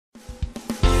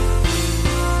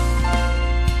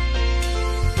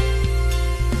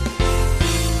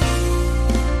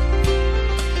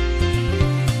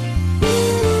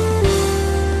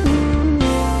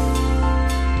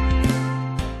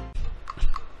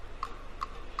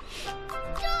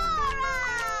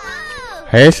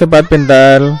Hai sobat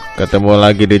pintar, ketemu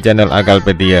lagi di channel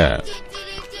Akalpedia.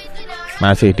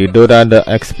 Masih di Dora the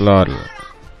Explorer.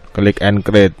 Klik and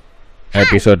create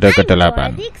episode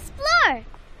ke-8.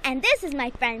 And this is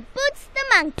my friend Boots the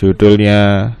monkey.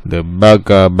 Judulnya The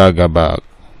Bugga Bugga Bug.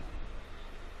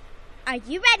 Are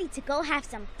you ready to go have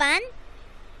some fun?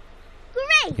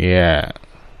 Great. Yeah.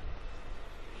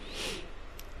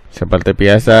 Seperti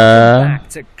biasa,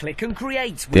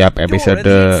 tiap episode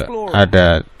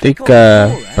ada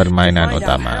 3 permainan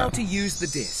utama.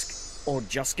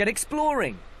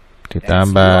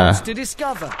 Ditambah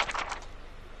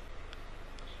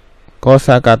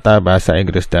kosakata bahasa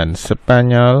Inggris dan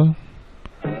Spanyol,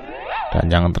 dan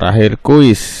yang terakhir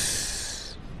kuis.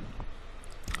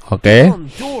 Oke,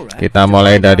 kita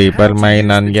mulai dari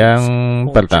permainan yang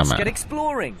pertama.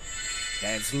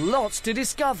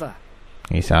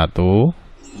 Ini 1, 2,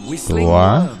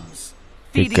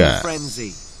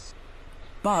 3.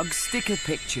 Bug sticker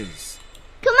pictures.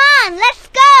 Come on,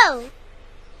 let's go.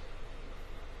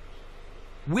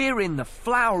 We're in the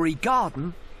flowery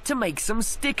garden to make some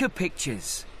sticker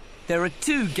pictures. There are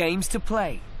 2 games to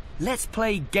play. Let's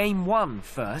play game 1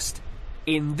 first.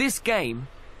 In this game,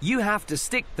 you have to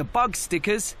stick the bug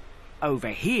stickers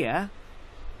over here,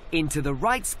 into the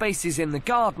right spaces in the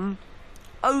garden,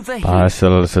 over here.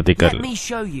 Puzzle sticker. Let me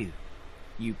show you.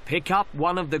 You pick up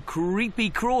one of the creepy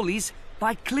crawlies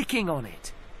by clicking on it.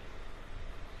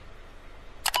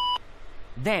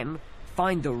 Then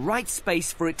find the right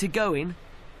space for it to go in.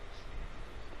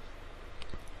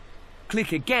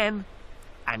 Click again,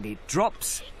 and it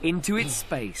drops into its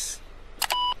space.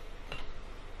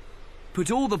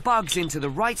 Put all the bugs into the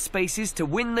right spaces to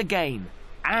win the game,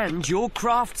 and your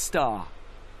craft star.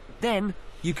 Then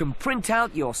you can print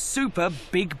out your super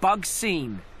big bug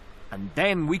scene, and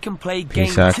then we can play game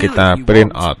 2 Bisa kita if you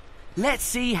print want. out. Let's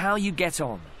see how you get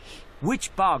on. Which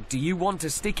bug do you want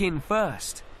to stick in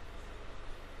first?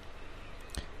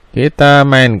 Kita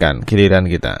mainkan giliran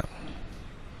kita.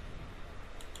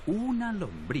 Una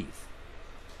lombriz.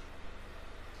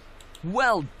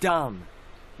 Well done.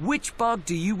 Which bug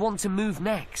do you want to move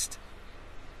next?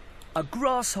 A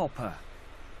grasshopper.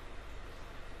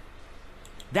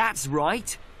 That's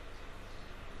right.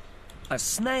 A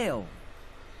snail.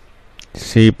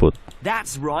 Siput.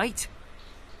 That's right.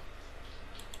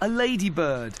 A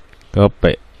ladybird.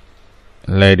 Kope.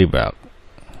 Ladybug.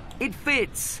 It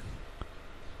fits.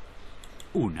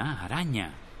 Una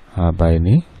araña. Apa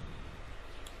ini?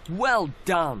 Well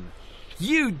done.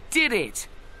 You did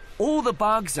it. All the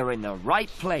bugs are in the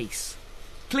right place.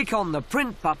 Click on the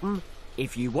print button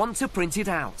if you want to print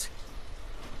it out.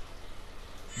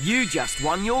 You just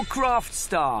won your craft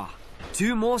star.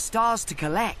 2 more stars to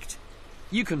collect.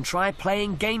 You can try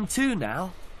playing game 2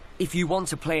 now. If you want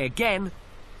to play again,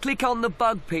 click on the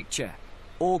bug picture,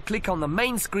 or click on the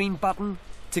main screen button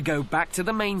to go back to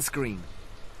the main screen.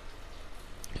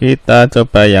 Kita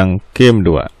coba yang game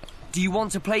 2. Do you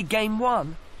want to play game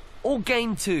 1 or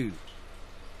game 2?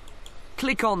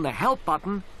 Click on the help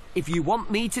button if you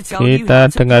want me to tell you how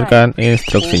Kita to dengarkan play. Or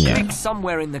instruksinya. click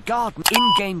somewhere in the garden. In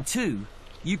game 2,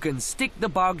 you can stick the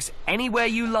bugs anywhere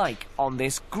you like on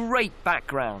this great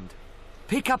background.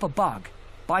 Pick up a bug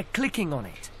by clicking on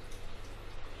it.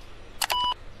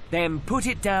 Then put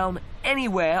it down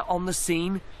anywhere on the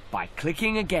scene by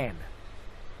clicking again.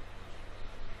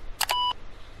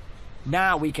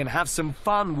 Now we can have some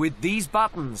fun with these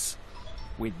buttons.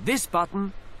 With this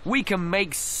button, we can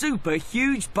make super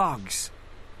huge bugs.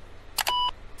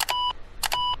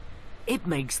 It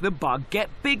makes the bug get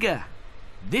bigger.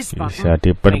 This button Bisa makes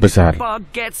diperbesar. the bug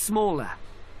get smaller.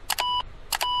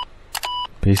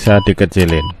 Bisa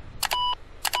dikecilin.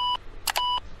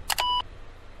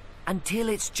 Until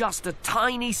it's just a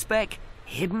tiny speck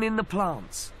hidden in the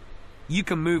plants. You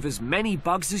can move as many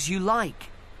bugs as you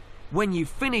like. When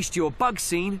you've finished your bug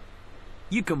scene,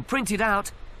 you can print it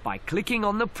out by clicking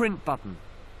on the print button.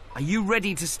 Are you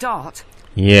ready to start?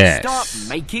 Yes. Start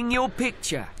making your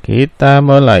picture. Kita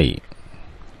mulai.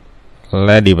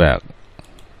 Ladybug.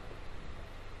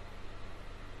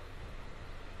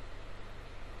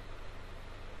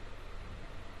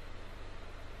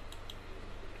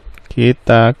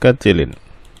 Kita kecilin.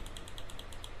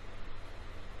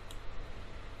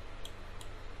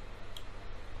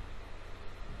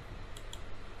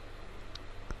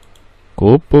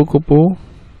 Kupu-kupu.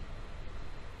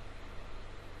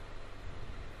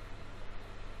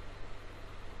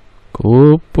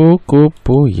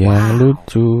 Kupu-kupu yang Wow.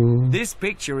 lucu. This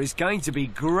picture is going to be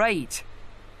great.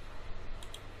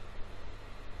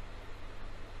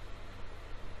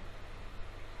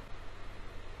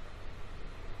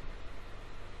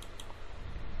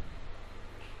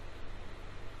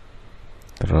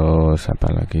 Terus apa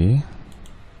lagi?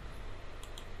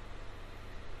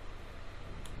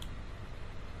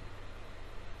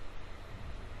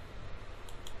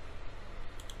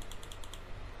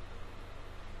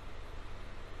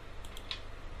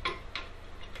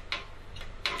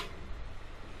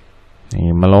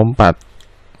 Ini melompat.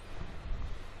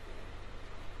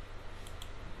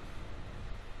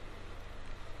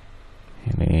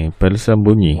 Ini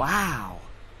bersembunyi. Wow,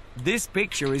 this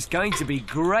picture is going to be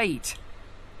great.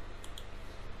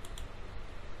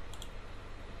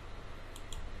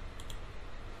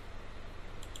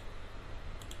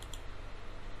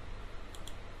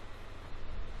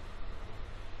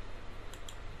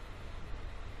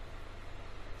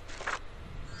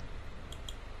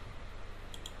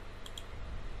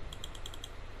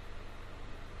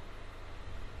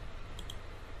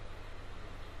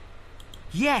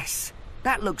 Yes,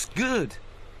 that looks good.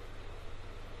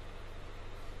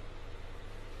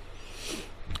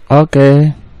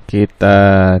 Oke, kita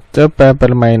coba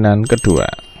permainan kedua.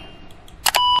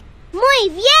 Muy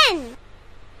bien!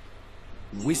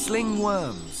 Whistling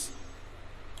worms.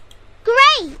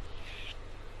 Great!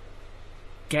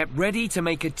 Get ready to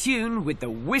make a tune with the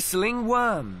whistling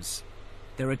worms.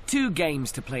 There are 2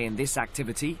 games to play in this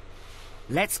activity.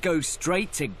 Let's go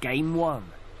straight to game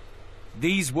 1.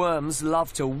 These worms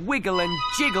love to wiggle and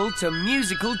jiggle to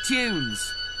musical tunes.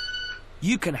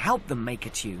 You can help them make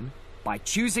a tune by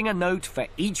choosing a note for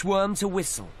each worm to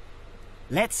whistle.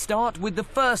 Let's start with the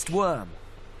first worm.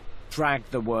 Drag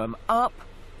the worm up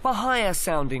for higher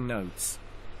sounding notes.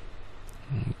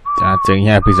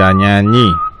 Cacingnya bisa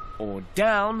nyanyi. Or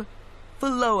down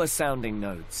for lower sounding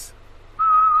notes.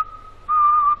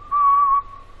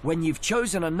 When you've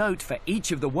chosen a note for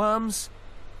each of the worms,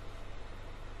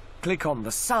 click on the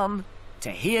sun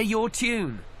to hear your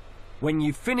tune. When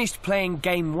you've finished playing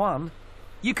game 1,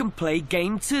 you can play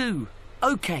game 2.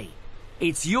 Okay,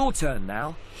 it's your turn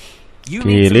now. You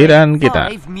need to make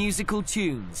 5 musical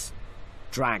tunes.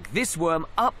 Drag this worm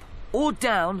up or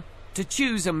down to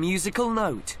choose a musical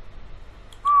note.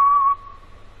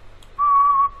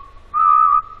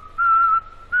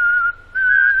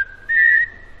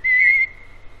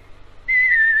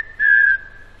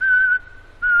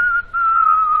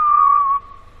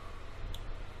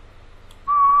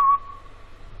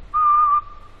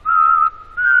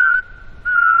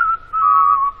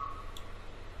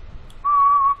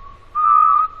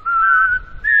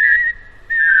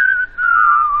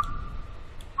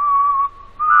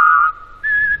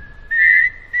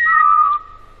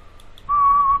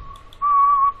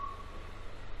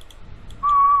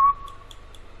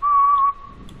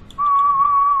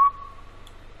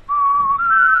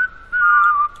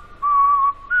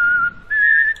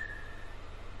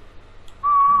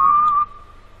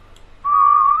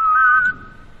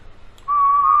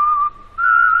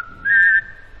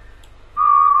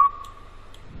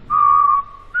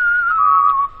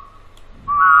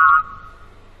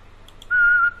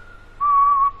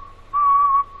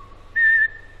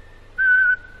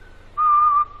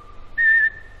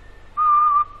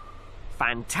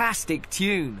 Fantastic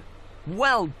tune.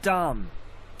 Well done.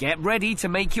 Get ready to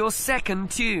make your second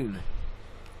tune.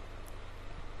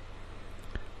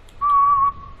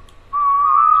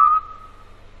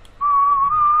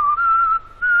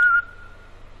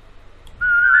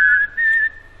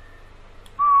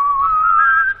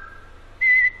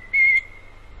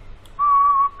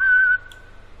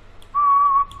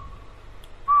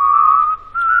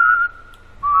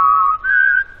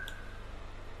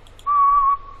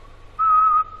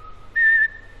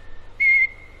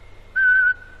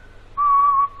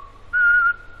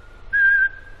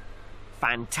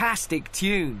 Fantastic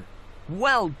tune.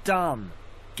 Well done.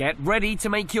 Get ready to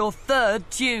make your third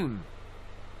tune.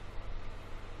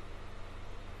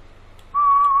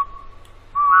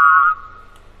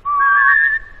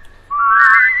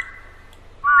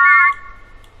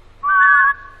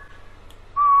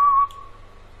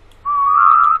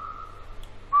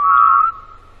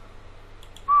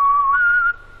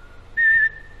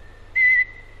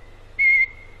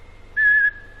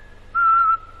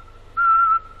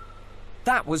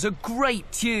 That was a great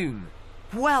tune.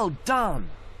 Well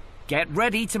done. Get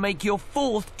ready to make your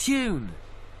fourth tune.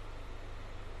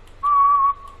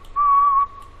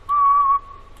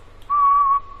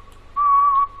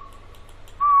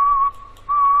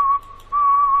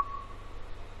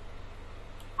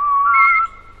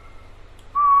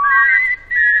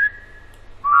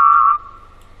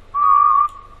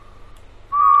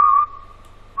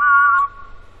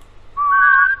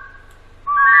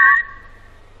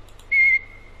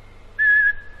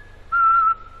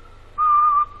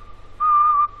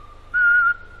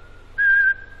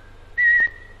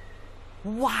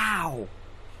 Wow!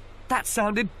 That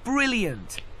sounded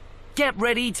brilliant. Get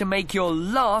ready to make your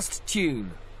last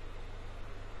tune.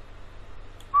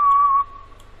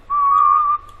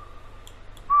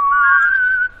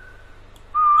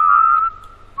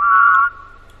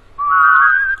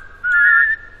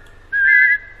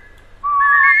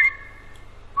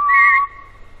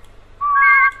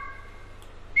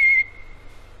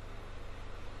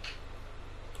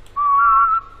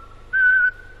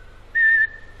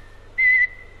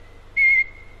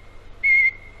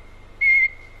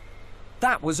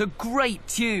 That was a great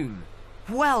tune.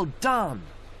 Well done.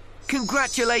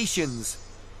 Congratulations.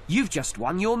 You've just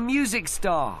won your music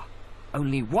star.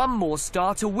 Only one more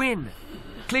star to win.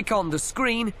 Click on the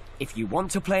screen if you want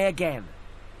to play again.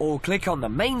 Or click on the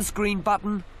main screen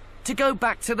button to go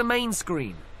back to the main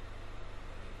screen.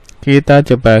 Kita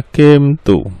coba game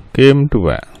 2, game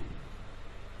 2.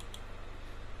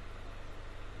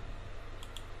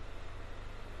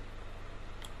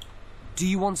 Do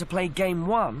you want to play game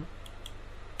 1?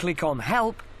 Click on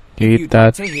help if you'd Kita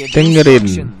like to hear the dengerin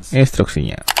instructions.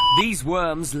 instruksinya. These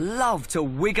worms love to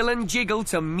wiggle and jiggle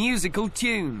to musical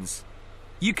tunes.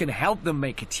 You can help them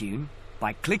make a tune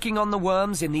by clicking on the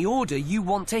worms in the order you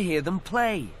want to hear them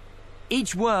play.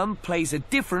 Each worm plays a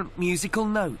different musical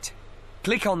note.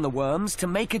 Click on the worms to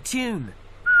make a tune.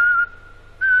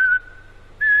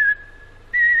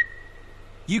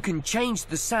 You can change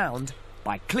the sound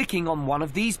by clicking on one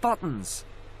of these buttons.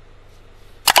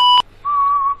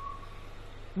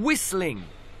 Whistling.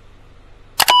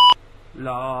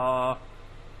 La.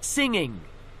 Singing.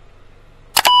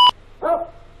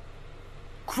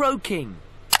 Croaking.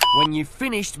 When you've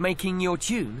finished making your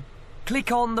tune,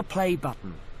 click on the play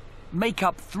button. Make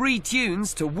up 3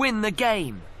 tunes to win the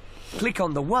game. Click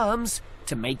on the worms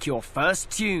to make your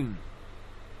first tune.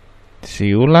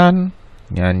 Siulan,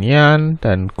 nyanyian,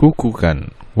 dan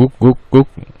gugukan. Guk guk guk.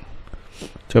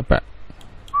 Coba.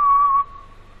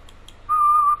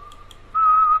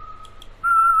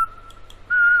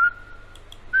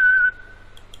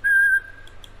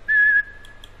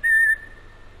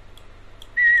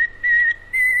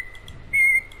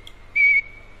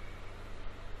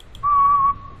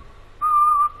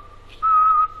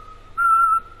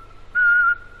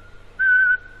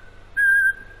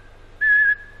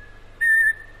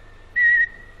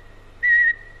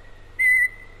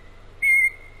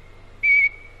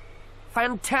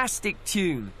 Fantastic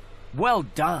tune. Well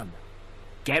done.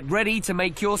 Get ready to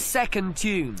make your second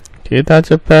tune. Kita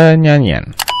coba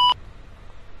nyanyian.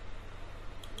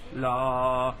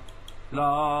 La,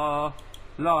 la,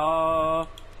 la,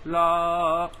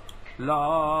 la, la,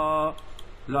 la,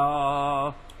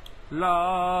 la,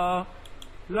 la,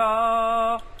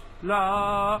 la,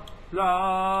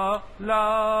 la,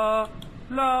 la,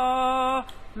 la,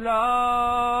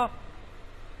 la.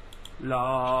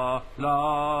 La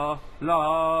la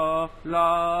la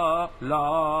la la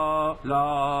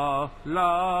la la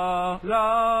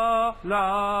la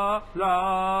la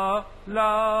la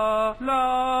la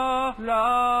la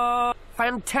la.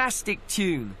 Fantastic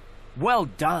tune. Well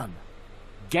done.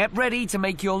 Get ready to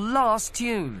make your last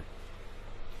tune.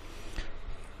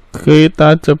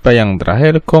 Kita coba yang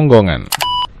terakhir, gonggongan.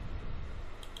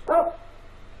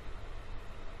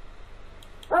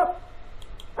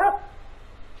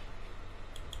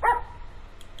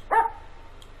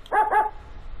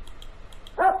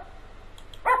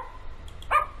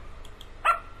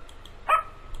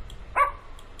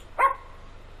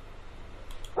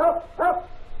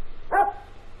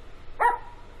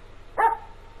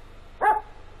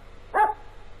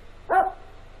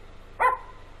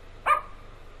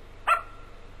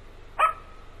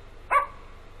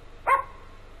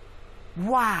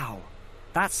 Wow,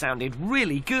 that sounded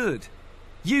really good.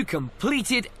 You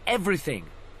completed everything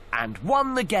and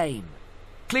won the game.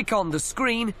 Click on the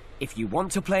screen if you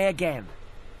want to play again,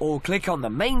 or click on the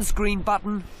main screen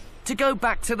button to go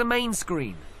back to the main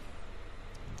screen.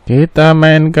 Kita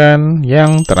mainkan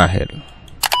yang terakhir.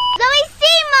 Lo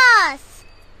hicimos!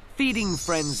 Feeding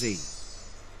frenzy.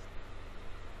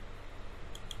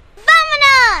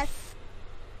 Vámonos!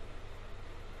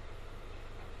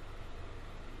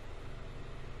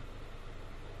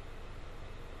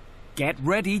 Get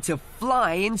ready to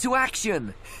fly into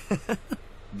action.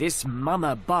 This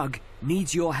mama bug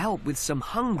needs your help with some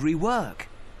hungry work.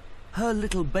 Her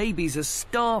little babies are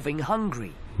starving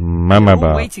hungry. Mama They're all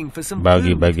bug, waiting for some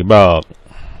bagi food. bagi bug.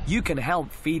 You can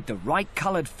help feed the right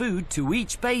colored food to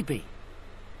each baby.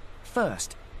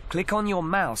 First, click on your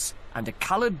mouse and a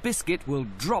colored biscuit will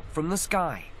drop from the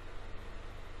sky.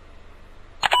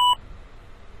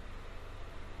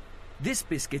 This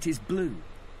biscuit is blue,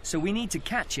 so we need to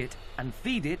catch it and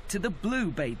feed it to the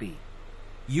blue baby.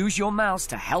 Use your mouse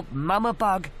to help Mama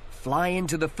Bug fly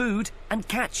into the food and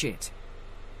catch it.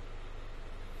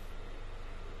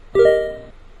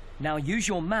 Now use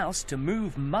your mouse to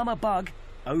move Mama Bug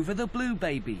over the blue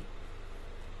baby.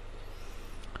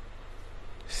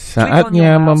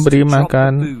 Saatnya memberi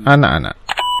makan anak-anak,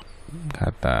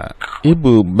 kata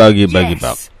ibu bagi-bagi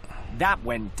bug. Yes, that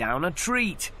went down a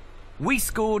treat. We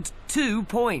scored 2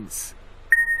 points.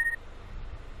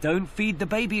 Don't feed the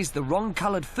babies the wrong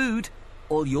coloured food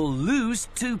or you'll lose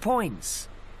 2 points.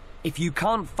 If you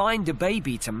can't find a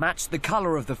baby to match the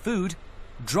colour of the food,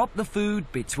 drop the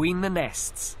food between the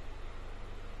nests.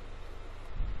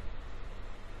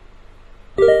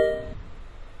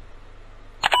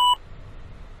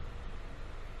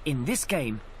 In this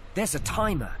game, there's a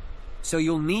timer, so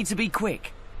you'll need to be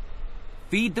quick.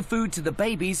 Feed the food to the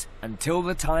babies until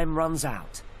the time runs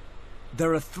out.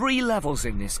 There are 3 levels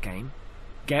in this game.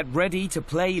 Get ready to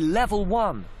play level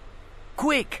 1.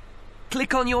 Quick!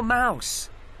 Click on your mouse.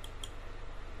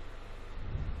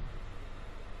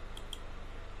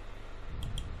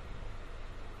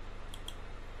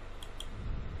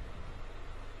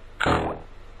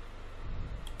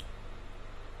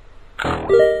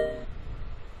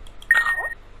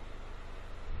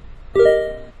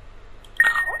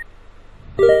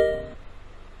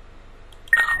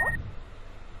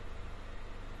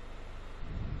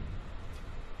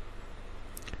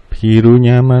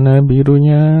 Birunya mana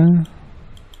birunya?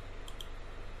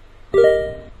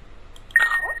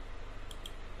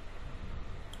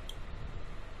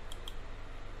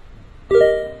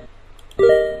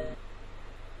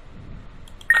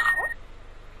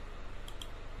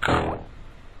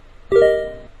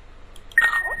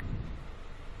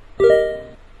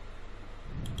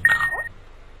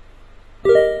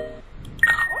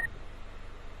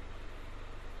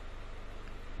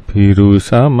 Biru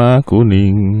sama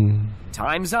kuning.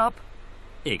 Time's up.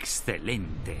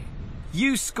 Excelente.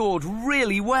 You scored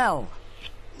really well.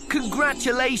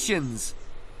 Congratulations.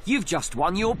 You've just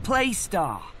won your Play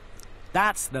Star.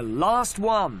 That's the last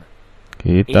one.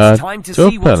 Kita It's time to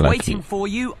see coba what's lagi. waiting for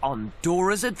you on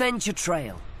Dora's Adventure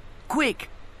Trail. Quick,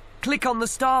 click on the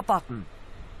star button.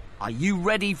 Are you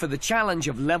ready for the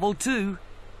challenge of level 2?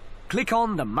 Click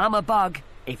on the Mama Bug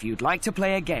if you'd like to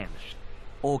play again.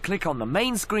 Or click on the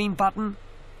main screen button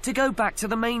to go back to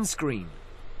the main screen.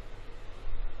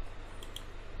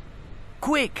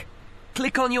 Quick,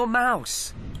 click on your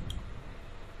mouse.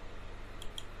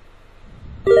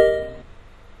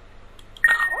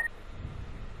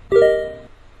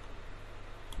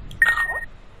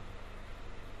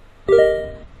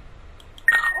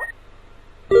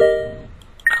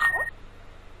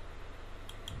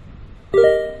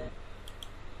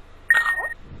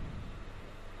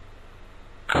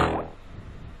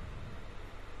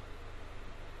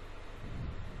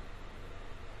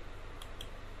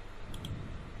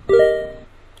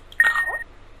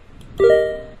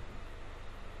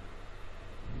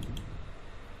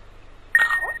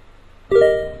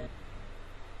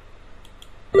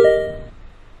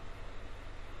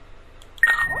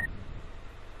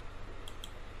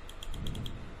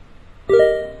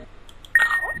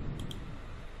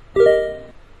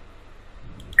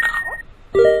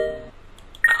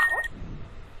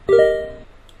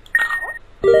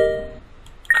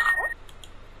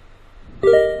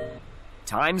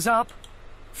 Time's up.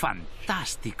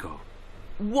 Fantástico.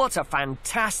 What a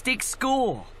fantastic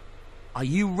score! Are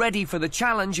you ready for the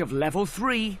challenge of level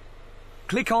 3?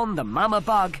 Click on the Mama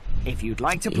Bug if you'd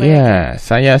like to play Ya,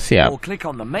 saya or siap. click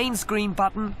on the main screen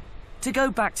button to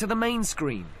go back to the main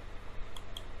screen.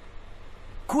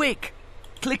 Quick,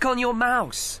 click on your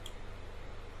mouse.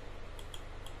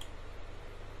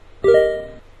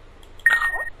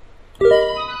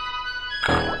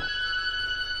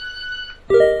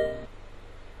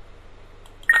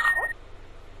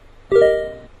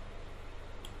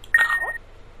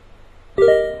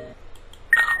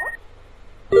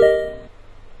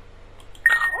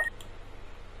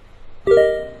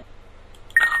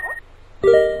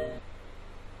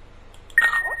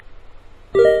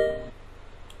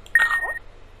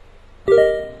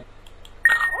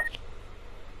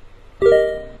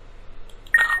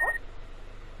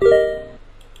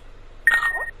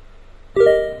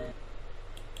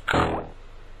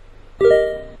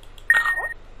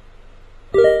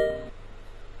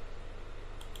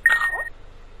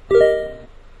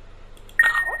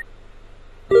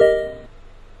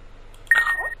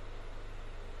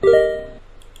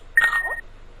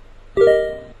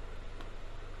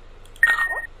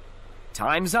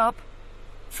 Time's up.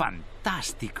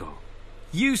 Fantástico.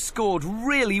 You scored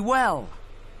really well.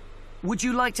 Would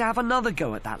you like to have another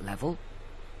go at that level?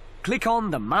 Click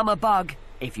on the Mama Bug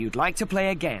if you'd like to play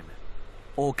again,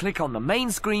 or click on the main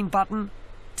screen button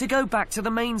to go back to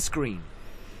the main screen.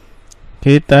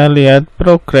 Kita lihat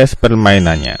progres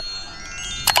permainannya.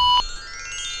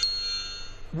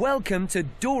 Welcome to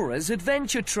Dora's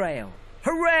Adventure Trail.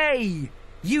 Hooray!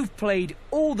 You've played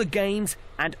all the games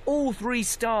and all 3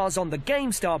 stars on the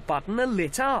Game Start button are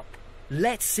lit up.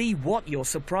 Let's see what your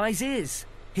surprise is.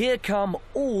 Here come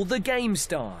all the game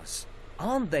stars.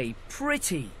 Aren't they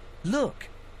pretty? Look,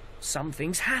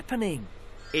 something's happening.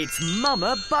 It's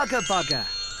Mama Bugga Bugga.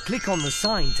 Click on the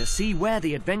sign to see where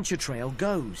the adventure trail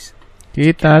goes.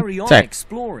 Kita Carry on cek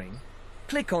exploring.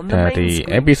 Click on the main dari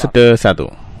screen episode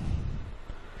button. 1.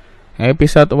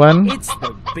 Episode 1, It's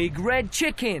the big red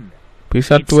chicken.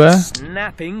 episode It's a 2,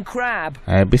 snapping crab.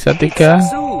 episode It's 3,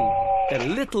 Azul, the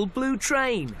little blue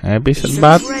train. episode It's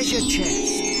 4, a treasure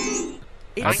chest.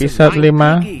 It's episode a white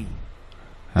 5, piggy.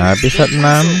 episode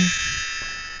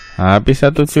 6,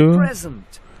 episode It's a 7, present.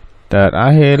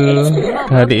 terakhir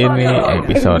hari ini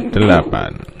episode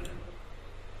 8.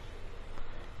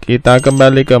 Kita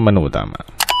kembali ke menu utama.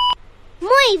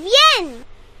 Muy bien.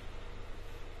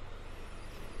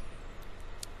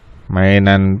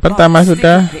 Mainan pertama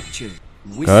sudah,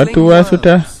 kedua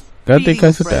sudah,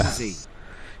 ketiga sudah.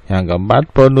 Yang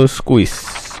keempat bonus kuis.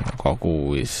 Kok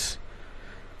kuis?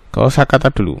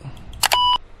 Kosakata dulu.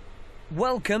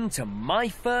 Welcome to my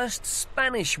first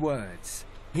Spanish words.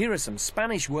 Here are some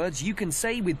Spanish words you can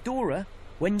say with Dora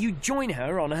when you join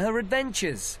her on her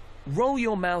adventures. Roll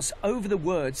your mouse over the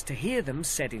words to hear them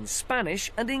said in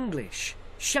Spanish and English.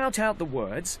 Shout out the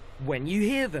words when you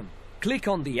hear them. Click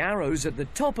on the arrows at the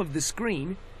top of the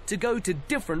screen to go to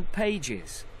different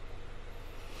pages.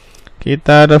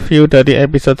 Kita review dari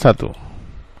episode 1.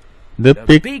 The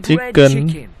Big Red Chicken.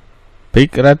 Chicken. Big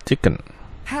Red Chicken.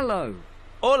 Hello.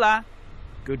 Hola.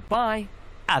 Goodbye.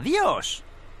 Adiós.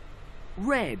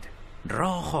 Red.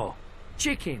 Rojo.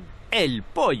 Chicken. El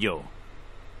pollo.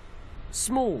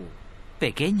 Small.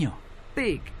 Pequeño.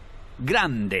 Big.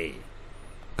 Grande.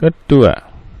 Kedua,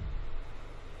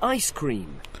 Ice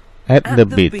cream. at the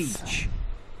beach. beach.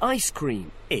 Ice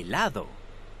cream. Helado.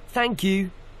 Thank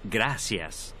you.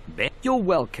 Gracias. You're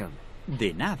welcome.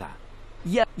 De nada.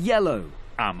 Yellow.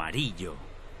 Amarillo.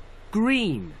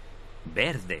 Green.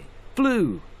 Verde.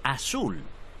 Blue. Azul.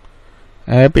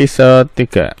 Episode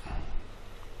 3.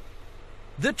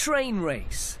 The train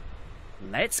race.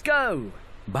 Let's go.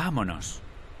 Vámonos.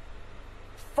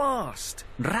 Fast.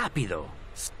 Rápido.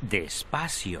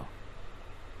 Despacio.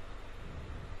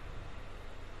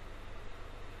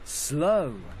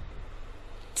 Slow.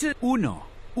 1,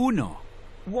 1,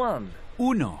 1,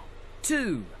 1,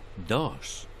 2, 2,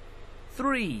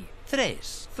 3, 3.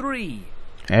 3.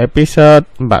 Episode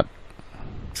 4.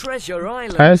 Treasure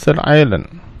Island. Treasure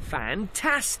Island.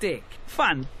 Fantastic.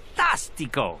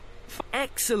 Fantástico.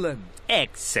 Excellent.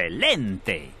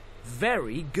 Excelente.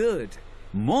 Very good.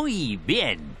 Muy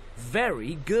bien.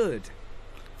 Very good.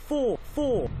 4,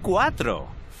 4, 4,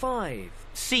 5,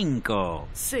 5,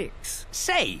 6.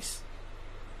 6.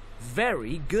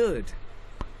 Very good.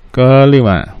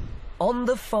 Kelima, On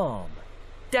the farm.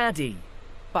 Daddy.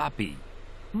 Papi.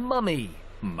 Mummy.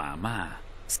 Mamá.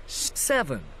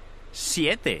 7,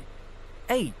 7,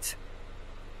 8.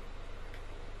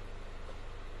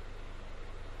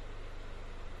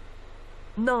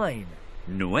 9,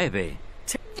 9,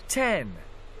 10.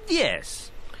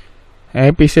 10.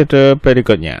 episode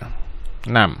berikutnya.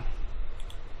 6.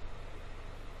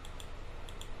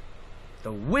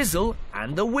 The Whistle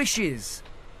and the Wishes.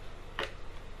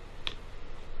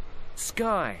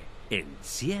 Sky. El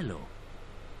cielo.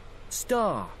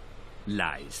 Star.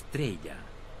 La estrella.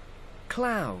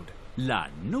 Cloud. La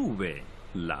nube.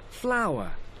 La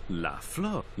Flower.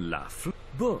 flor. La flor.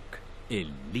 Book.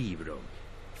 El libro.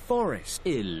 Forest.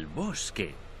 El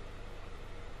bosque.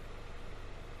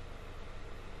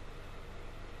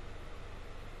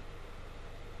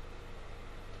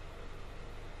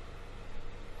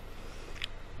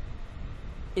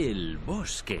 El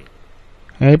bosque.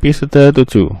 Episode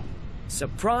 7.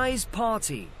 Surprise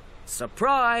party.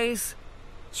 Surprise.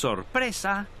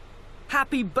 Sorpresa.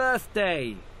 Happy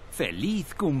birthday.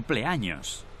 Feliz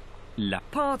cumpleaños. La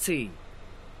Party.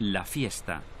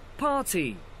 fiesta.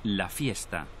 Party. La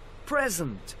fiesta.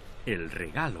 Present. El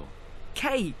regalo.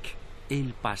 Cake.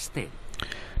 El pastel.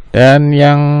 Dan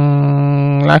yang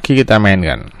lagi kita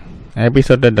mainkan,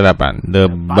 episode 8. The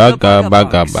Bugga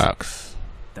Bugga Bugs.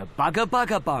 The Bugga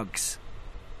Bugga Bugs.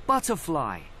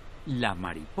 Butterfly. La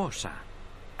mariposa.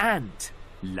 Ant.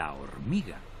 La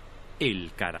hormiga.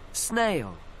 El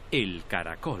Snail.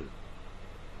 caracol.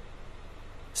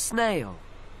 Snail.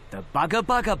 The Bugga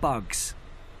Bugga Bugs.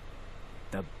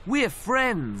 We're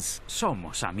friends.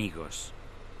 Somos amigos.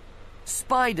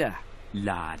 Spider.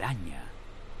 La araña.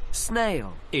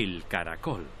 Snail. El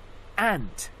caracol.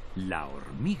 Ant. La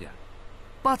hormiga.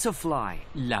 Butterfly.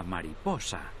 La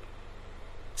mariposa.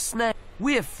 Snail.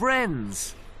 We're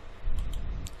friends.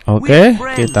 Oke,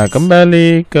 kita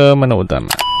kembali ke menu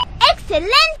utama.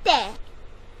 Excelente!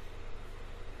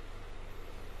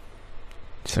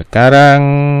 Sekarang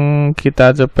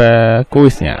kita coba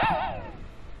kuisnya.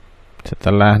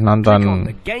 Setelah Click on nonton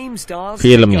the game stars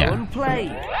filmnya. to go and play.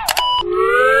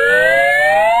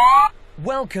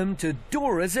 Welcome to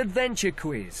Dora's Adventure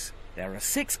Quiz. There are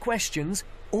 6 questions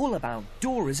all about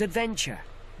Dora's adventure.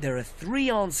 There are 3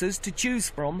 answers to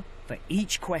choose from for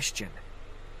each question.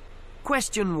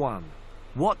 Question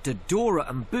 1. What do Dora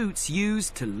and Boots use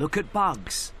to look at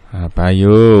bugs? Apa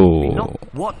yuk?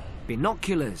 What?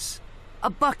 Binoculars.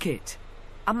 A bucket.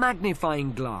 A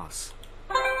magnifying glass.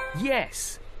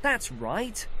 Yes, that's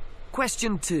right.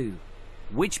 Question 2.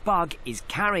 Which bug is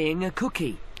carrying a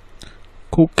cookie?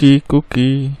 Cookie.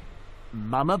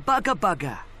 Mama Bugga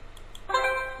Bugga.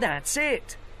 That's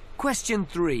it. Question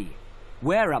 3.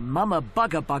 Where are Mama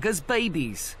Bugga Bugga's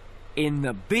babies? In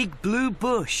the big blue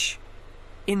bush.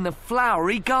 In the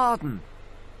flowery garden.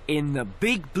 In the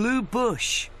big blue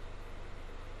bush.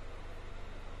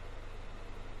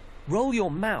 Roll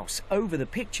your mouse over the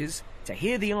pictures to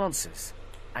hear the answers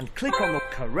and click on the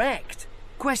correct.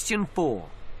 Question 4.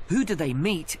 Who do they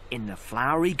meet in the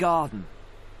flowery garden?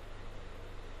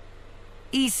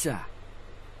 Isa.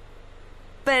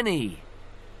 Benny.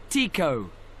 Tico.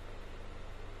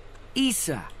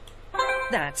 Isa.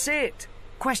 That's it.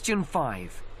 Question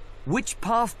 5. Which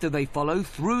path do they follow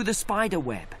through the spider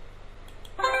web?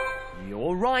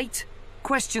 You're right.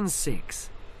 Question 6.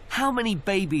 How many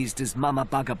babies does Mama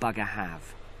Bugga Bugga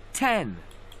have? 10.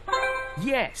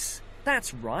 Yes,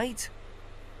 that's right.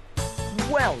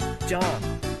 Well done.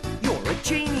 You're a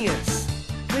genius.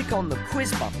 Click on the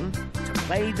quiz button to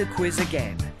play the quiz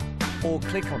again. Or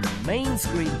click on the main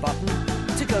screen button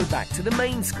to go back to the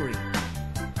main screen.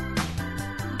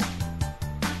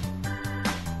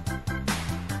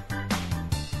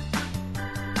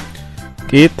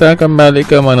 Kita kembali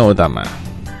ke menu utama.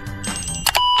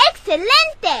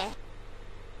 Excelente!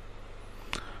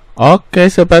 Oke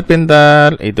sobat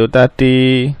pintar, itu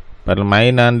tadi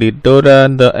permainan di Dora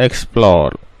the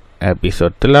Explorer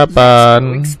episode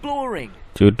 8. Exploring.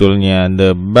 Judulnya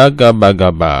The Bugga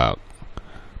Bugga.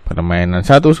 Permainan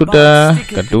 1 sudah,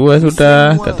 kedua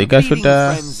sudah, ketiga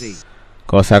sudah,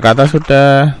 kosakata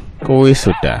sudah, kuis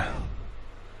sudah.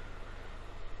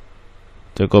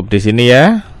 Cukup di sini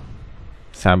ya.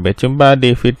 Sampai jumpa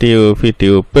di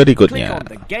video-video berikutnya.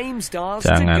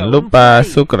 Jangan lupa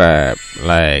subscribe,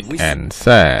 like, and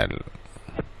share.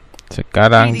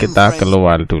 Sekarang kita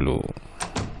keluar dulu.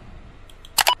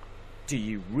 Do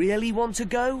you really want to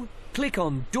go? Click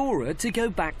on Dora to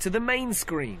go back to the main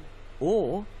screen.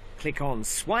 Or click on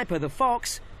Swiper the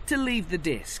Fox to leave the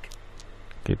disc.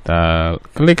 Kita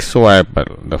klik Swiper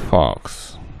the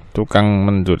Fox, tukang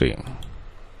mencuri.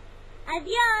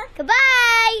 Adios.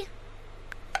 Goodbye.